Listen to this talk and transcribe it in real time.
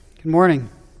Good morning.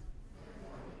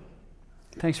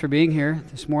 Thanks for being here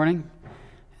this morning.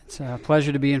 It's a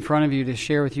pleasure to be in front of you to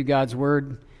share with you God's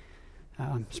Word.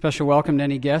 Special welcome to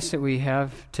any guests that we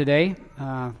have today.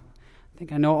 I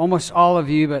think I know almost all of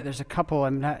you, but there's a couple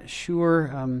I'm not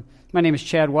sure. My name is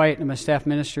Chad White. I'm a staff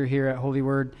minister here at Holy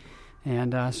Word,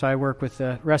 and so I work with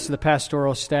the rest of the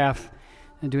pastoral staff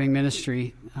and doing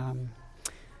ministry.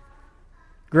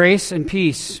 Grace and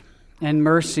peace and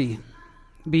mercy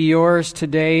be yours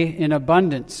today in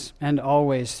abundance and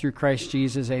always through Christ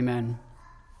Jesus. Amen.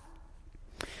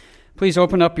 Please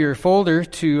open up your folder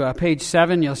to page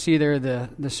 7. You'll see there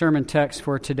the sermon text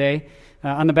for today.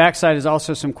 On the back side is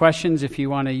also some questions. If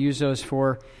you want to use those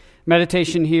for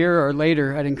meditation here or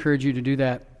later, I'd encourage you to do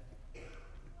that.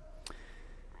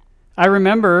 I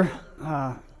remember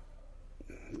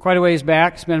quite a ways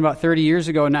back, it's been about 30 years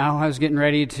ago now, I was getting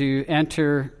ready to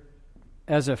enter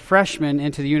as a freshman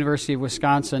into the University of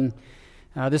Wisconsin.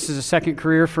 This is a second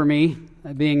career for me,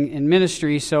 being in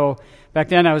ministry. So back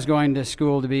then I was going to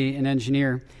school to be an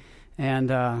engineer. And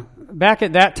back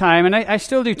at that time, and I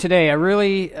still do today, I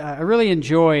really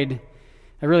enjoy,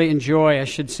 I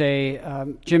should say,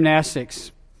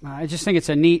 gymnastics. I just think it's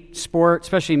a neat sport,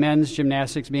 especially men's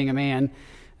gymnastics, being a man.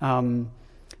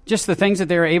 Just the things that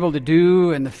they're able to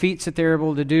do and the feats that they're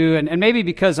able to do. And maybe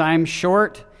because I'm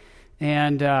short,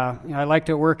 and I like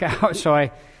to work out, so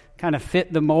I kind of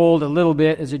fit the mold a little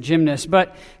bit as a gymnast.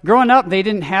 But growing up, they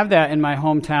didn't have that in my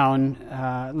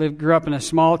hometown. Grew up in a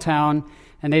small town,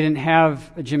 and they didn't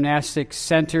have a gymnastics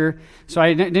center. So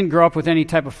I didn't grow up with any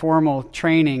type of formal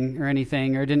training or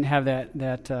anything, or didn't have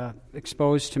that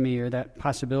exposed to me or that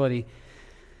possibility.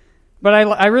 But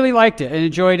I really liked it and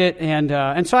enjoyed it,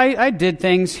 and so I did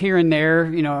things here and there,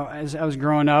 as I was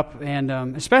growing up, and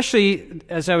especially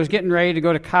as I was getting ready to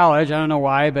go to college. I don't know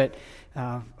why, but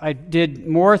I did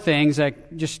more things,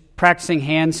 like just practicing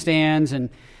handstands.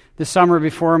 And the summer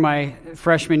before my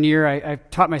freshman year, I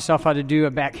taught myself how to do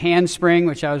a back handspring,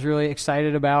 which I was really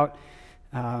excited about,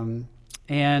 and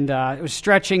it was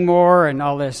stretching more and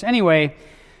all this. Anyway,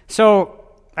 so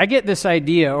I get this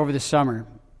idea over the summer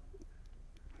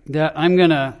that I'm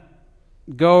going to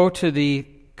go to the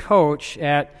coach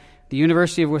at the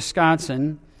University of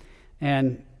Wisconsin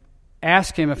and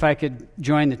ask him if I could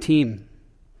join the team.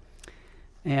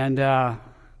 And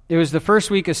it was the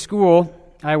first week of school.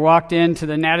 I walked into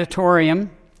the natatorium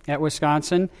at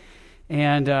Wisconsin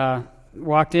and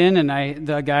walked in, and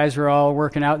the guys were all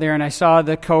working out there, and I saw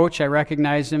the coach. I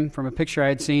recognized him from a picture I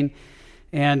had seen,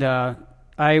 and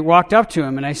I walked up to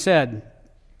him and I said,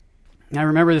 I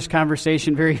remember this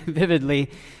conversation very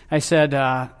vividly. I said,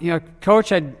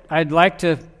 Coach, I'd like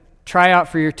to try out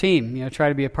for your team, try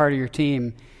to be a part of your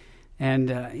team.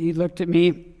 And he looked at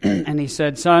me and he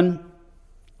said, son,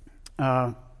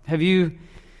 have you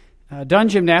done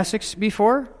gymnastics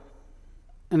before?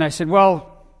 And I said,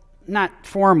 well, not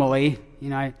formally.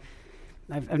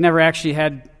 I've never actually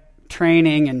had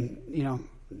training and,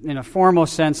 in a formal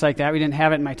sense like that. We didn't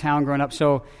have it in my town growing up,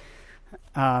 so...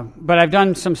 but I've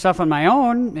done some stuff on my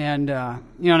own, and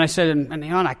and I said, and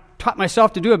I taught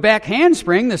myself to do a back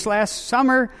handspring this last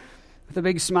summer with a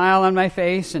big smile on my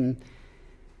face. And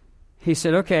he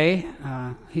said, okay.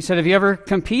 He said, have you ever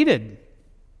competed?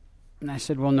 And I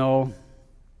said, well, no.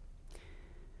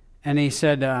 And he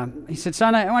said,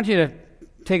 son, I want you to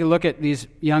take a look at these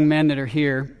young men that are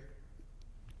here.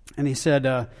 And he said,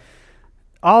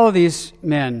 all of these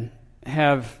men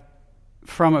have,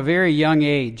 from a very young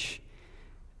age,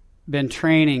 been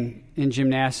training in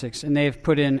gymnastics, and they've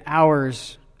put in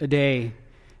hours a day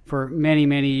for many,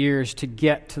 many years to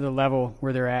get to the level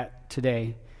where they're at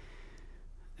today.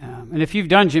 And if you've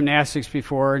done gymnastics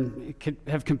before and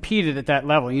have competed at that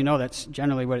level, that's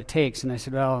generally what it takes. And I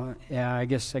said, well, yeah, I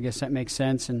guess that makes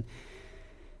sense. And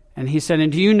he said,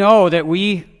 and do you know that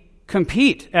we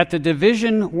compete at the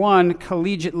Division I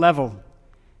collegiate level,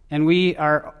 and we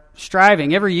are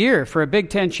striving every year for a Big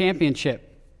Ten championship?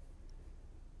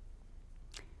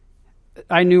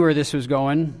 I knew where this was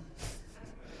going,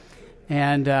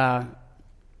 and the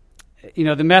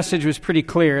message was pretty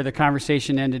clear. The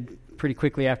conversation ended pretty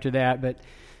quickly after that, but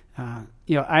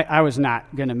I was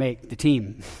not going to make the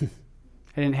team.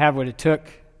 I didn't have what it took.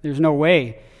 There's no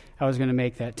way I was going to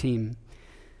make that team,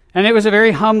 and it was a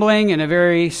very humbling and a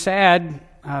very sad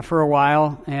for a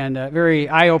while, and a very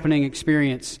eye-opening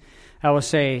experience, I will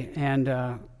say.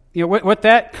 And what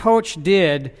that coach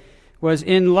did was,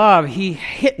 in love, he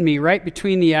hit me right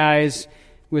between the eyes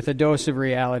with a dose of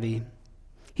reality.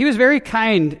 He was very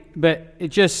kind, but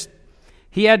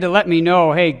he had to let me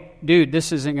know, hey, dude,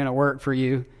 this isn't going to work for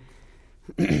you.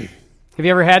 Have you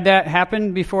ever had that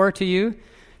happen before to you?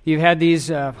 You had these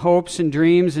hopes and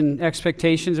dreams and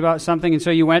expectations about something, and so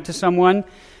you went to someone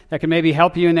that could maybe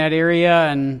help you in that area,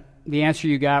 and the answer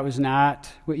you got was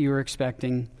not what you were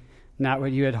expecting, not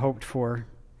what you had hoped for.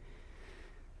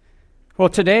 Well,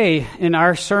 today, in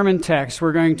our sermon text,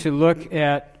 we're going to look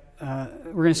at,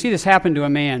 we're going to see this happen to a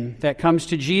man that comes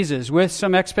to Jesus with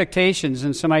some expectations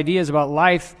and some ideas about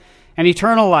life and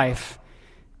eternal life.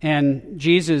 And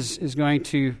Jesus is going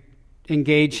to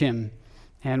engage him,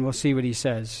 and we'll see what he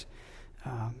says.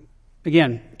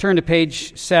 Again, turn to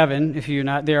page 7 if you're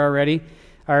not there already.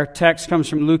 Our text comes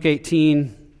from Luke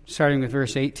 18, starting with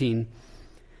verse 18.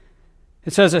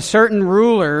 It says, "A certain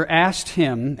ruler asked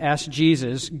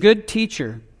Jesus, 'Good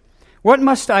teacher, what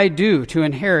must I do to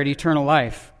inherit eternal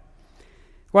life?'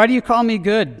 'Why do you call me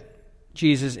good?'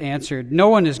 Jesus answered, 'No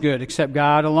one is good except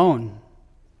God alone.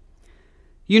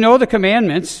 You know the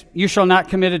commandments. You shall not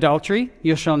commit adultery.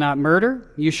 You shall not murder.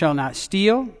 You shall not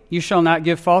steal. You shall not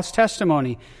give false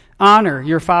testimony. Honor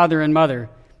your father and mother.'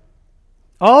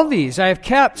 'All these I have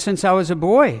kept since I was a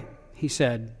boy,' he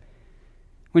said.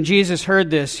 When Jesus heard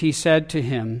this, he said to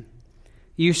him,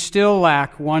 'You still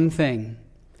lack one thing.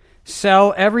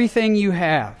 Sell everything you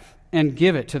have and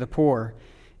give it to the poor,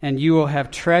 and you will have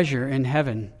treasure in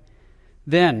heaven.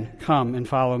 Then come and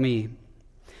follow me.'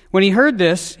 When he heard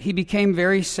this, he became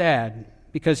very sad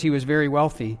because he was very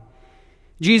wealthy.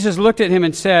 Jesus looked at him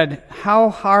and said, 'How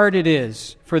hard it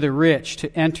is for the rich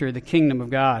to enter the kingdom of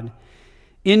God.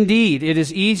 Indeed, it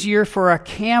is easier for a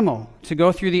camel to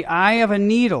go through the eye of a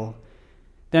needle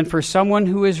than for someone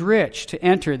who is rich to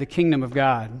enter the kingdom of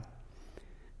God.'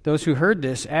 Those who heard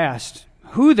this asked,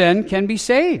 'Who then can be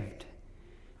saved?'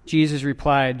 Jesus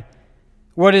replied,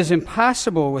 'What is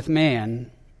impossible with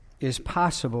man is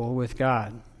possible with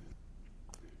God.'"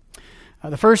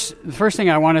 The first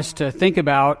thing I want us to think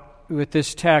about with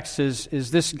this text is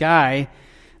this guy,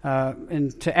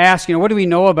 and to ask, what do we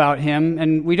know about him?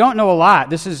 And we don't know a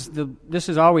lot. This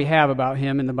is all we have about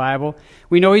him in the Bible.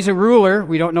 We know he's a ruler.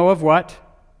 We don't know of what.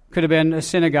 Could have been a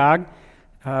synagogue.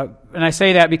 And I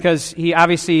say that because he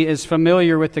obviously is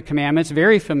familiar with the commandments,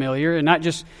 very familiar, and not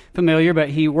just familiar, but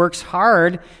he works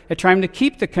hard at trying to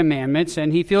keep the commandments,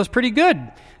 and he feels pretty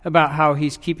good about how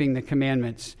he's keeping the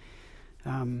commandments.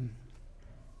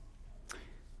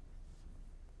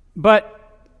 But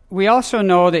we also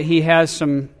know that he has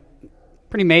some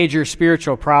pretty major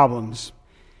spiritual problems.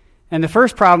 And the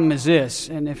first problem is this,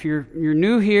 and if you're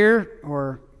new here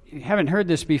or you haven't heard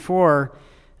this before,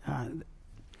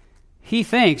 he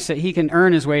thinks that he can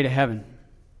earn his way to heaven.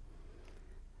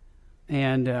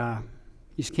 And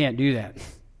he just can't do that.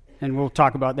 And we'll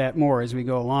talk about that more as we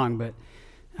go along, but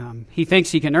he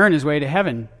thinks he can earn his way to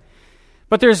heaven.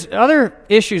 But there's other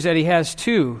issues that he has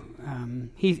too.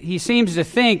 He seems to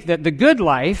think that the good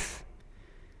life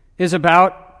is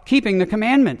about keeping the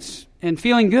commandments and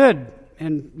feeling good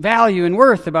and value and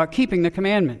worth about keeping the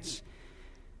commandments.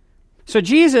 So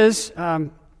Jesus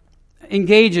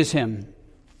engages him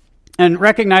and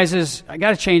recognizes, I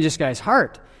got to change this guy's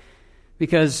heart.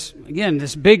 Because, again,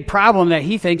 this big problem that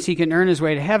he thinks he can earn his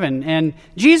way to heaven. And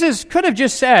Jesus could have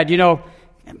just said,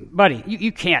 buddy,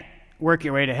 you can't work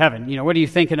your way to heaven. What are you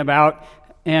thinking about?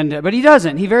 But he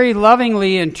doesn't. He very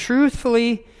lovingly and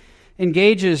truthfully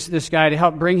engages this guy to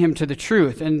help bring him to the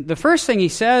truth. And the first thing he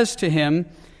says to him,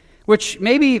 which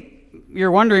maybe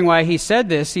you're wondering why he said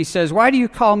this, he says, "Why do you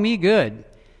call me good?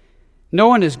 No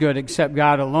one is good except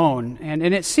God alone." And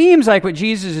it seems like what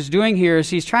Jesus is doing here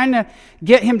is he's trying to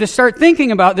get him to start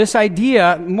thinking about this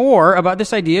idea more, about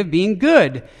this idea of being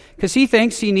good. Because he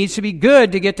thinks he needs to be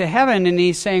good to get to heaven. And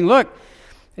he's saying, look,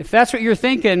 if that's what you're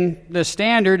thinking, the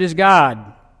standard is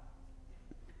God.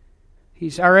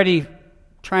 He's already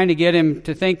trying to get him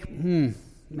to think,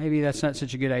 maybe that's not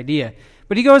such a good idea.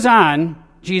 But he goes on.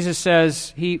 Jesus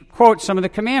says, he quotes some of the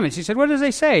commandments. He said, what does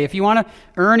they say? If you want to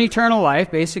earn eternal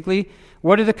life, basically,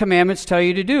 what do the commandments tell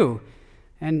you to do?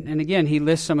 And again, he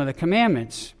lists some of the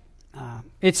commandments.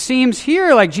 It seems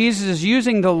here like Jesus is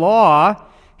using the law.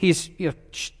 He's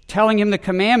telling him the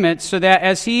commandments so that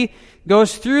as he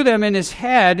goes through them in his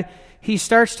head, he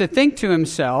starts to think to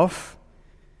himself,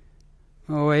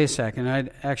 oh, wait a second, I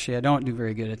don't do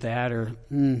very good at that, or,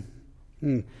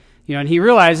 and he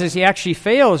realizes he actually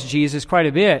fails Jesus quite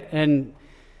a bit,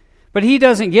 but he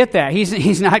doesn't get that.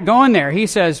 He's not going there. He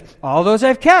says, all those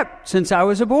I've kept since I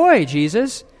was a boy,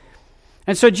 Jesus.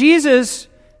 And so Jesus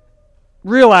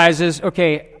realizes,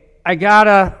 okay, I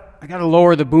gotta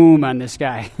lower the boom on this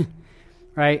guy,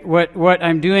 right? What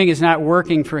I'm doing is not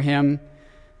working for him.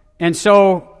 And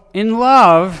so in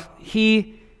love,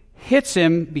 he hits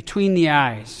him between the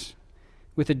eyes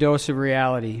with a dose of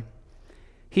reality.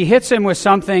 he hits him with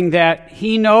something that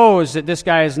he knows that this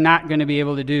guy is not going to be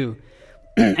able to do.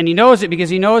 And he knows it because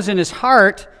he knows in his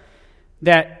heart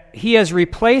that he has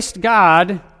replaced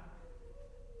God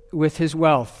with his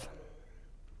wealth,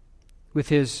 with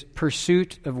his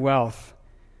pursuit of wealth.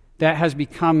 That has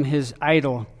become his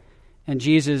idol. And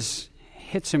Jesus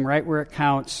hits him right where it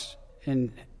counts.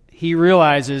 And he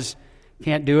realizes,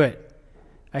 can't do it.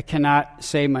 I cannot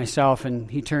save myself.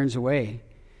 And he turns away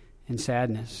in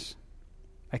sadness.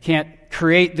 I can't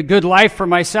create the good life for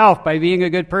myself by being a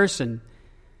good person.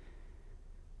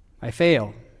 I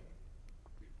fail.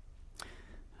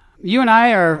 You and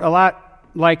I are a lot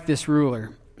like this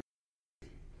ruler.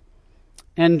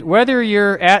 And whether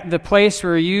you're at the place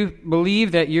where you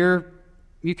believe that you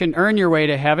can earn your way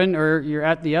to heaven, or you're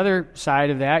at the other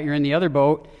side of that, you're in the other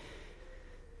boat,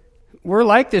 we're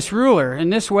like this ruler in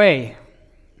this way.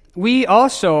 We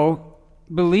also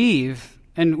believe,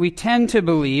 and we tend to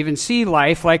believe and see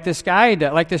life like this guy,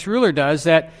 like this ruler does,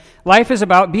 that life is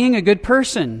about being a good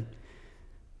person.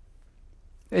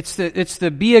 It's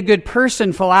the be a good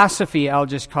person philosophy, I'll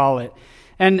just call it.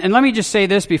 And let me just say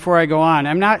this before I go on.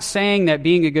 I'm not saying that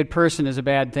being a good person is a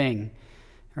bad thing,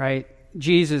 right?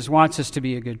 Jesus wants us to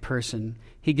be a good person.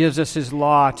 He gives us his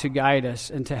law to guide us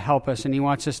and to help us, and he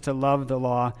wants us to love the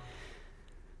law.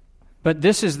 But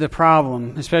this is the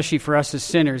problem, especially for us as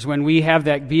sinners, when we have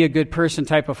that be a good person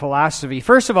type of philosophy.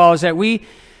 First of all, is that we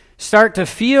start to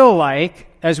feel like,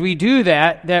 as we do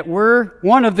that we're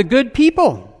one of the good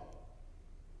people.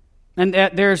 And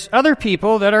that there's other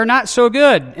people that are not so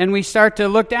good, and we start to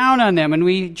look down on them and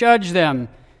we judge them.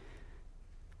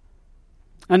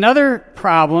 Another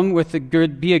problem with the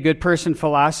be a good person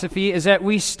philosophy is that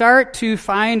we start to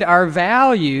find our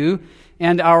value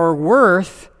and our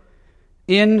worth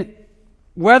in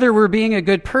whether we're being a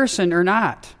good person or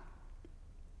not.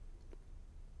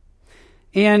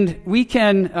 And we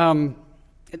can,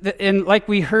 and like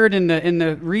we heard in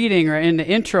the reading or in the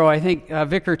intro, I think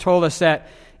Vicar told us that,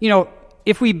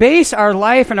 if we base our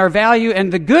life and our value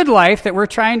and the good life that we're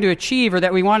trying to achieve or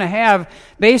that we want to have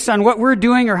based on what we're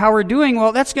doing or how we're doing,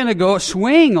 well, that's going to go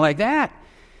swing like that.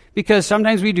 Because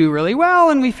sometimes we do really well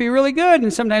and we feel really good,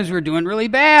 and sometimes we're doing really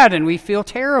bad and we feel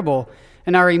terrible.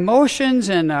 And our emotions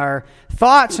and our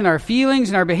thoughts and our feelings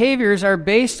and our behaviors are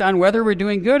based on whether we're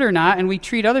doing good or not, and we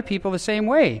treat other people the same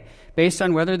way based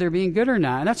on whether they're being good or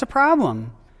not. And that's a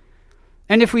problem.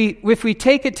 And if we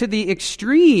take it to the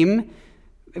extreme,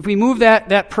 if we move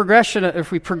that progression, if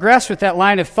we progress with that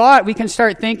line of thought, we can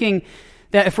start thinking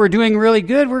that if we're doing really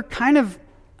good, we're kind of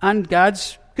on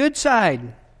God's good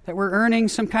side, that we're earning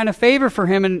some kind of favor for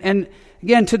him. And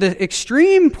again, to the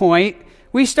extreme point,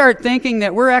 we start thinking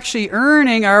that we're actually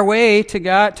earning our way to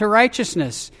God, to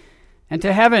righteousness and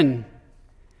to heaven.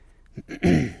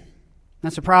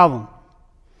 That's a problem.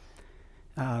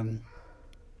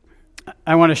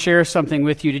 I want to share something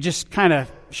with you to just kind of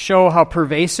show how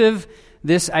pervasive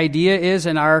this idea is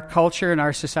in our culture and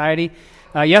our society.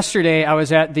 Yesterday, I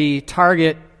was at the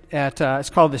Target at it's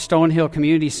called the Stonehill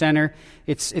Community Center.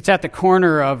 It's at the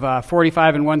corner of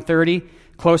 45 and 130,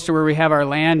 close to where we have our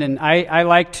land. And I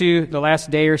like to, the last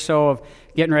day or so of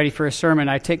getting ready for a sermon,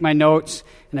 I take my notes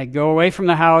and I go away from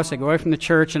the house, I go away from the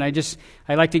church, and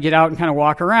I like to get out and kind of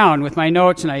walk around with my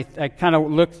notes, and I kind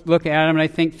of look at them and I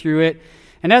think through it.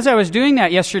 And as I was doing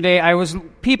that yesterday, I was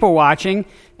people watching,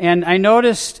 and I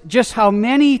noticed just how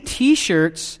many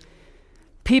T-shirts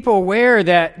people wear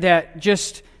that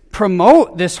just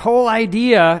promote this whole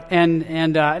idea. And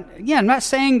again, I'm not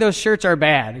saying those shirts are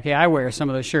bad. Okay, I wear some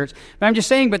of those shirts, but I'm just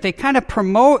saying, but they kind of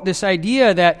promote this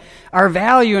idea that our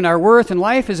value and our worth in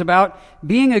life is about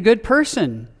being a good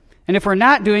person. And if we're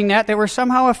not doing that we're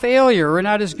somehow a failure, or we're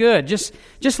not as good. Just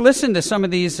listen to some of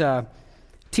these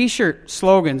T-shirt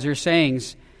slogans or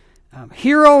sayings.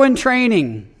 Hero in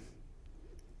training.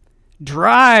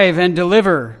 Drive and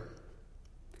deliver.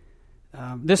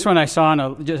 This one I saw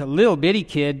on just a little bitty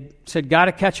kid said,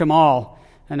 "Gotta catch 'em all."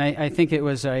 And I think it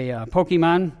was a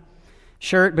Pokemon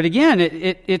shirt. But again,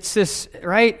 it's this,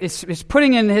 right? It's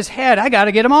putting in his head, I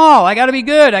gotta get them all. I gotta be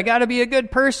good. I gotta be a good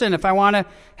person if I want to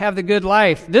have the good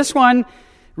life. This one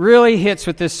really hits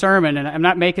with this sermon, and I'm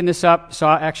not making this up.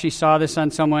 Actually saw this on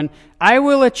someone. I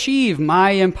will achieve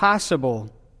my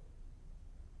impossible.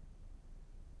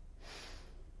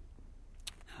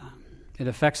 It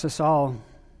affects us all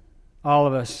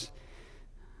of us.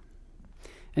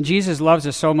 And Jesus loves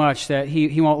us so much that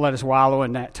he won't let us wallow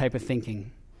in that type of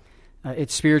thinking.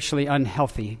 It's spiritually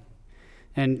unhealthy.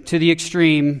 And to the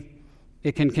extreme,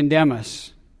 it can condemn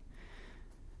us.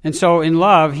 And so in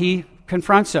love, he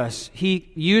confronts us.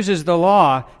 He uses the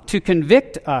law to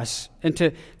convict us and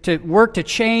to work to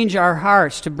change our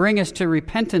hearts, to bring us to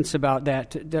repentance about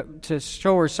that, to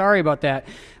show we're sorry about that.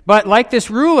 But like this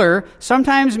ruler,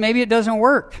 sometimes maybe it doesn't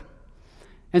work.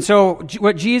 And so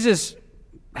what Jesus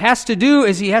has to do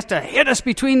is he has to hit us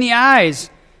between the eyes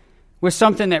with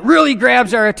something that really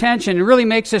grabs our attention and really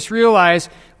makes us realize,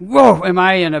 whoa, am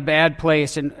I in a bad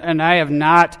place? And I have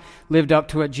not lived up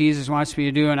to what Jesus wants me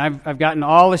to do. And I've gotten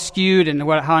all askewed in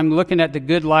how I'm looking at the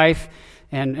good life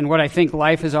and what I think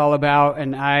life is all about,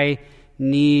 and I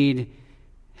need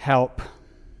help.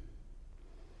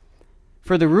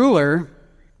 For the ruler,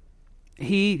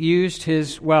 he used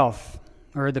his wealth,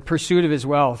 or the pursuit of his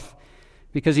wealth,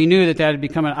 because he knew that had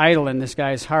become an idol in this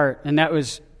guy's heart. And it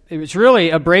was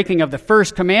really a breaking of the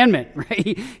first commandment,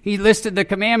 right? He listed the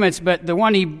commandments, but the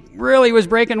one he really was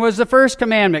breaking was the first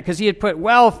commandment, because he had put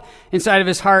wealth inside of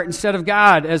his heart instead of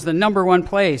God as the number one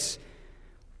place.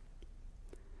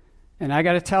 And I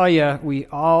got to tell you, we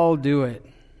all do it.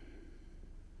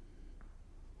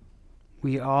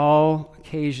 We all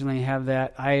occasionally have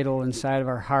that idol inside of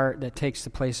our heart that takes the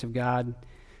place of God.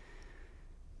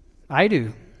 I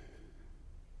do.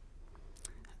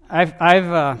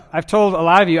 I've told a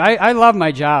lot of you, I love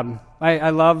my job.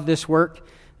 I love this work.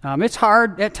 It's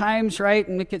hard at times, right?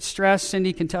 And it gets stressed.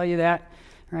 Cindy can tell you that,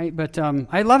 right? But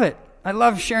I love it. I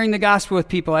love sharing the gospel with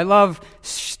people. I love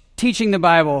teaching the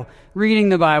Bible, reading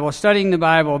the Bible, studying the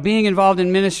Bible, being involved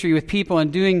in ministry with people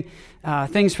and doing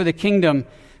things for the kingdom.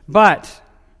 But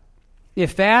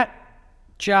if that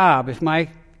job, if my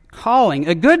calling,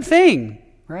 a good thing,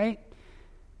 right,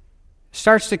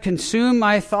 starts to consume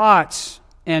my thoughts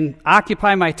and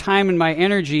occupy my time and my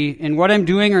energy in what I'm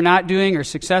doing or not doing, or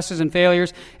successes and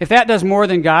failures, if that does more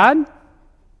than God,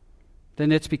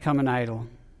 then it's become an idol.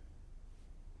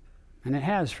 And it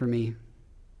has for me.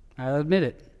 I'll admit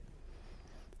it.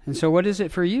 And so what is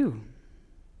it for you?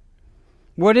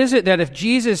 What is it that if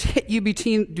Jesus hit you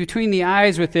between the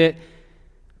eyes with it,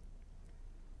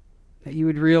 that you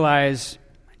would realize,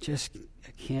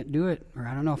 I can't do it, or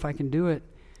I don't know if I can do it,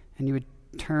 and you would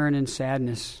turn in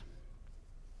sadness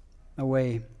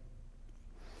away?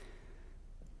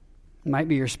 It might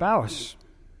be your spouse,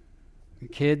 your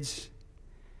kids,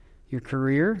 your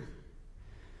career,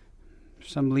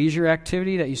 some leisure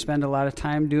activity that you spend a lot of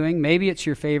time doing. Maybe it's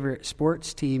your favorite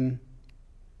sports team.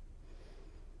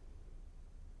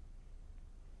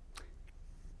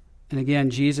 And again,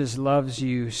 Jesus loves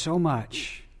you so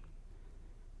much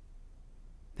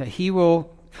that he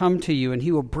will come to you and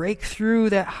he will break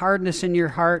through that hardness in your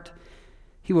heart.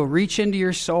 He will reach into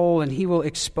your soul and he will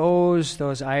expose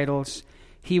those idols.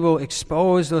 He will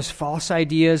expose those false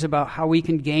ideas about how we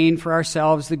can gain for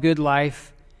ourselves the good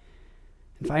life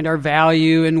and find our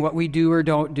value in what we do or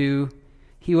don't do.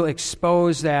 He will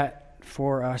expose that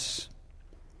for us.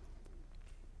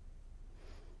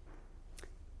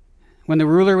 When the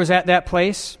ruler was at that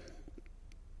place,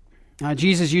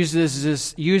 Jesus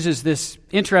uses this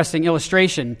interesting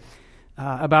illustration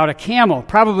about a camel,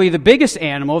 probably the biggest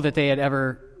animal that they had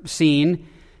ever seen.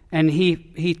 And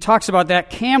he talks about that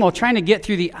camel trying to get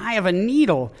through the eye of a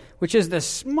needle, which is the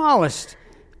smallest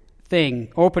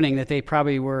opening that they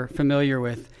probably were familiar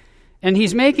with. And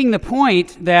he's making the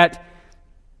point that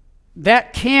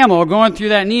camel going through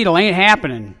that needle ain't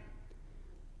happening.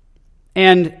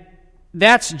 And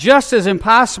that's just as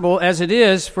impossible as it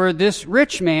is for this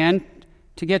rich man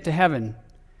to get to heaven,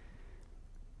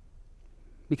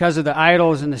 because of the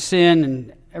idols and the sin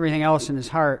and everything else in his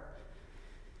heart.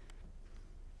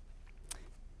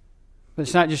 But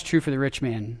it's not just true for the rich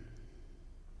man.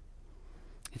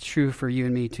 It's true for you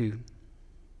and me too.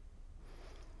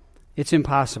 It's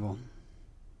impossible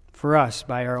for us,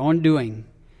 by our own doing,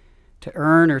 to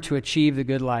earn or to achieve the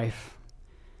good life,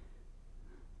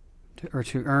 or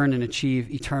to earn and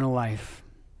achieve eternal life.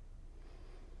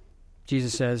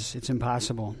 Jesus says it's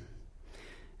impossible.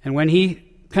 And when he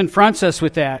confronts us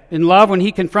with that, in love, when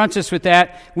he confronts us with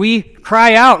that, we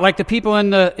cry out like the people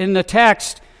in the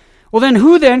text, well, then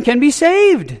who then can be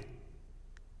saved?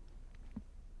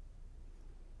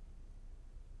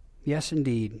 Yes,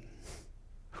 indeed.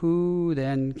 Who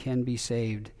then can be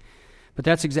saved? But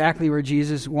that's exactly where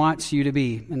Jesus wants you to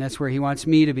be, and that's where he wants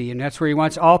me to be, and that's where he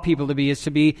wants all people to be, is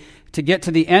to get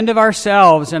to the end of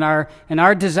ourselves and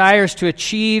our desires to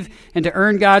achieve and to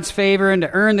earn God's favor and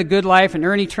to earn the good life and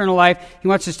earn eternal life. He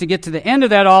wants us to get to the end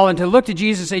of that all and to look to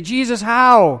Jesus and say, Jesus,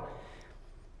 how?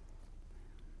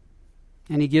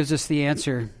 And he gives us the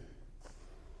answer.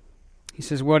 He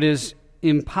says, what is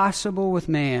impossible with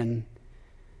man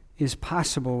is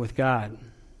possible with God.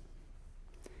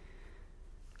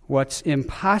 What's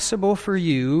impossible for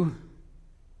you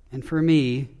and for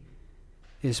me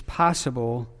is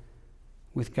possible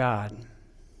with God.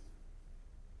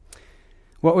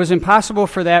 What was impossible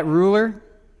for that ruler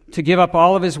to give up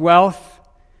all of his wealth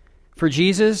for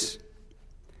Jesus,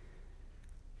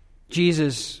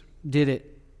 Jesus did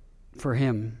it for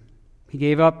him. He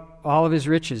gave up all of his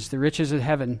riches, the riches of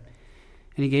heaven,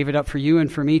 and he gave it up for you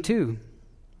and for me too.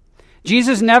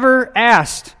 Jesus never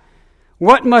asked,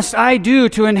 "What must I do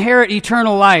to inherit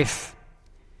eternal life?"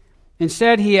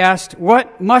 Instead, he asked,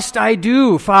 "What must I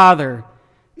do, Father,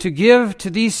 to give to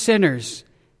these sinners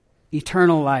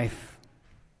eternal life?"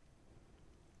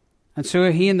 And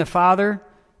so he and the Father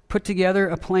put together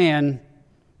a plan,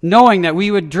 knowing that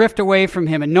we would drift away from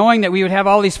him and knowing that we would have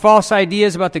all these false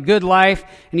ideas about the good life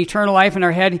and eternal life in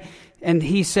our head. And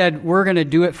he said, we're going to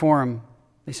do it for him.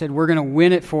 They said, we're going to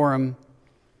win it for him.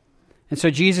 And so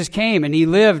Jesus came and he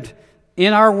lived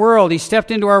in our world. He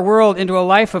stepped into our world, into a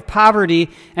life of poverty,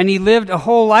 and he lived a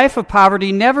whole life of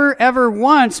poverty, never ever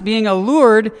once being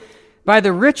allured by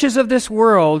the riches of this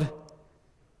world,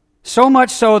 so much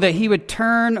so that he would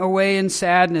turn away in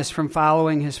sadness from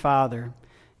following his Father.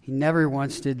 He never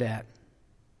once did that.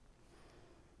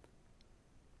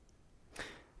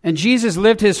 And Jesus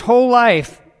lived his whole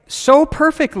life so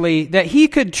perfectly that he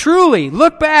could truly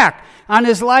look back on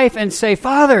his life and say,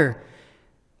 "Father,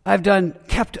 I've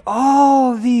kept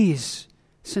all these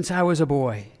since I was a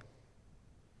boy."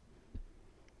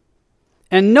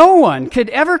 And no one could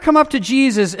ever come up to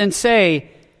Jesus and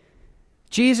say,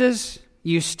 "Jesus,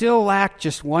 you still lack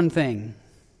just one thing."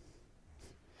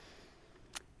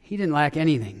 He didn't lack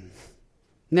anything.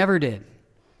 Never did.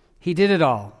 He did it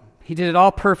all. He did it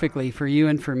all perfectly for you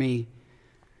and for me.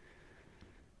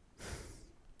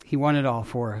 He won it all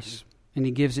for us, and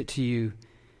he gives it to you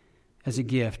as a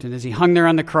gift. And as he hung there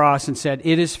on the cross and said,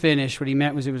 "It is finished," what he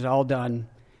meant was it was all done.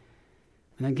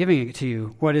 And I'm giving it to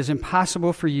you. What is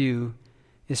impossible for you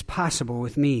is possible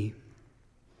with me.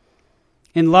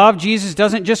 In love, Jesus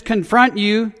doesn't just confront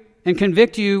you and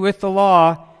convict you with the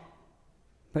law,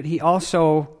 but he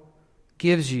also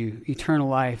gives you eternal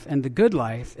life and the good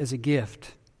life as a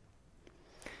gift.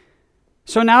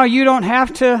 So now you don't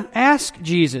have to ask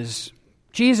Jesus,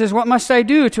 "Jesus, what must I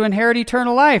do to inherit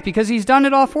eternal life?" because he's done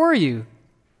it all for you.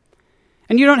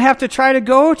 And you don't have to try to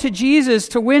go to Jesus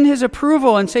to win his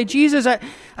approval and say, "Jesus,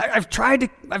 I've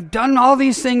done all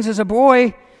these things as a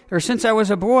boy, or since I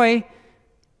was a boy,"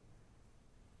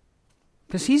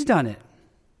 because he's done it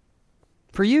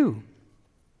for you.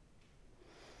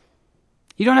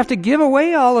 You don't have to give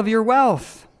away all of your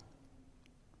wealth.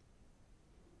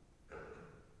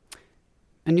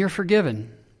 And you're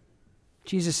forgiven.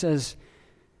 Jesus says,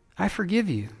 "I forgive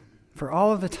you for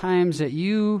all of the times that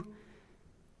you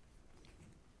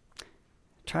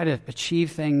try to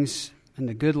achieve things in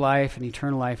the good life and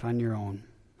eternal life on your own.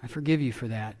 I forgive you for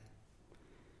that.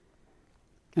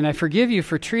 And I forgive you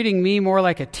for treating me more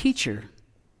like a teacher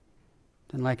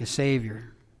than like a savior."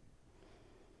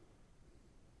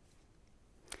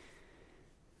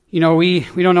 You know, we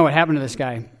don't know what happened to this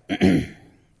guy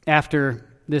after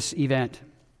this event.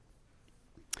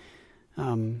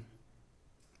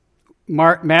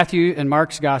 Matthew and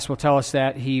Mark's gospel tell us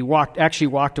that he actually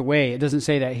walked away. It doesn't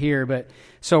say that here, but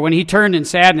so when he turned in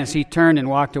sadness, he turned and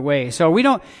walked away. So we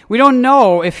don't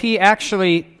know if he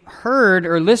actually heard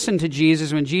or listened to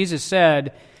Jesus when Jesus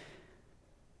said,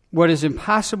 "What is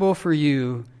impossible for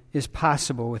you is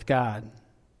possible with God."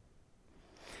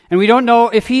 And we don't know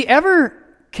if he ever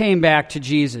came back to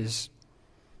Jesus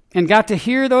and got to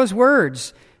hear those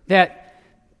words that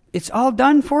it's all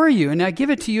done for you and I give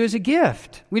it to you as a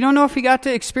gift. We don't know if he got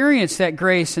to experience that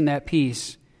grace and that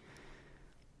peace.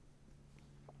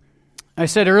 I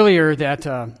said earlier that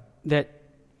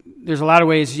there's a lot of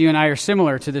ways you and I are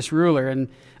similar to this ruler, and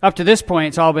up to this point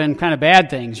it's all been kind of bad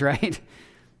things, right?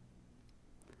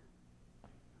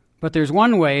 But there's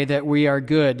one way that we are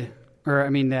good,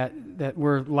 that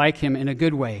we're like him in a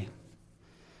good way.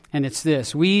 And it's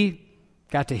this: we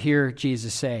got to hear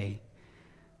Jesus say,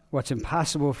 "What's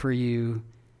impossible for you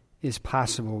is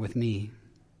possible with me."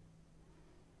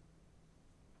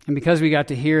 And because we got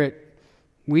to hear it,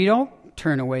 we don't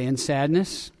turn away in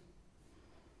sadness.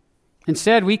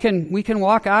 Instead, we can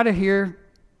walk out of here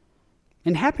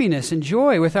in happiness and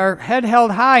joy with our head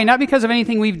held high, not because of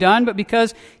anything we've done, but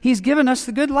because he's given us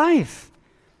the good life.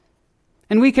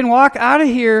 And we can walk out of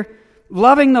here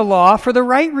loving the law for the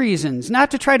right reasons,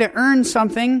 not to try to earn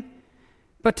something,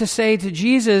 but to say to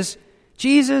Jesus,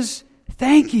 "Jesus,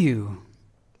 thank you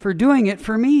for doing it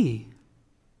for me."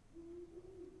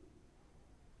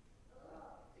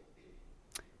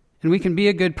 And we can be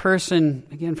a good person,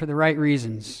 again, for the right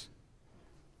reasons.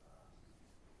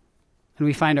 And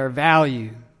we find our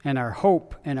value and our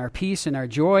hope and our peace and our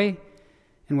joy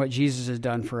in what Jesus has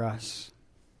done for us.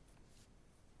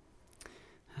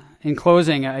 In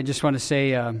closing, I just want to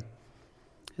say,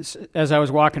 as I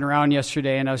was walking around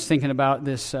yesterday and I was thinking about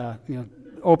this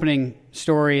opening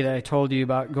story that I told you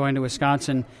about going to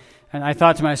Wisconsin, and I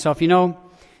thought to myself, it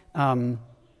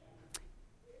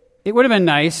would have been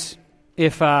nice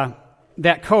if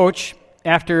that coach,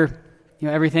 after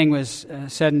everything was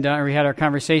said and done, or we had our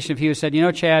conversation, if he would have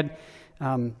said, Chad,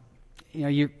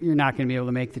 you're not going to be able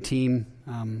to make the team,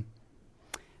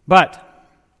 but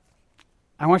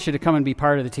I want you to come and be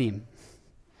part of the team.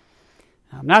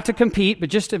 Not to compete, but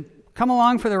just to come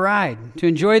along for the ride, to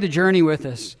enjoy the journey with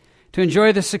us, to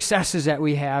enjoy the successes that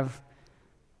we have,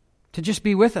 to just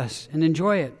be with us and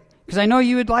enjoy it, because I know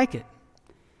you would like it.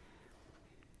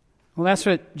 Well, that's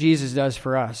what Jesus does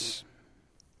for us.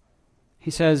 He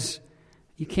says,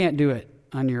 you can't do it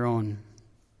on your own.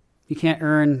 You can't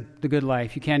earn the good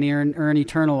life. You can't earn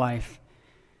eternal life.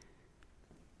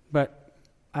 But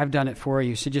I've done it for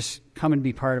you, so just come and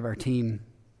be part of our team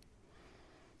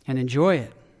and enjoy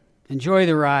it. Enjoy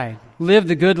the ride. Live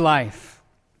the good life.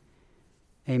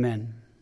 Amen.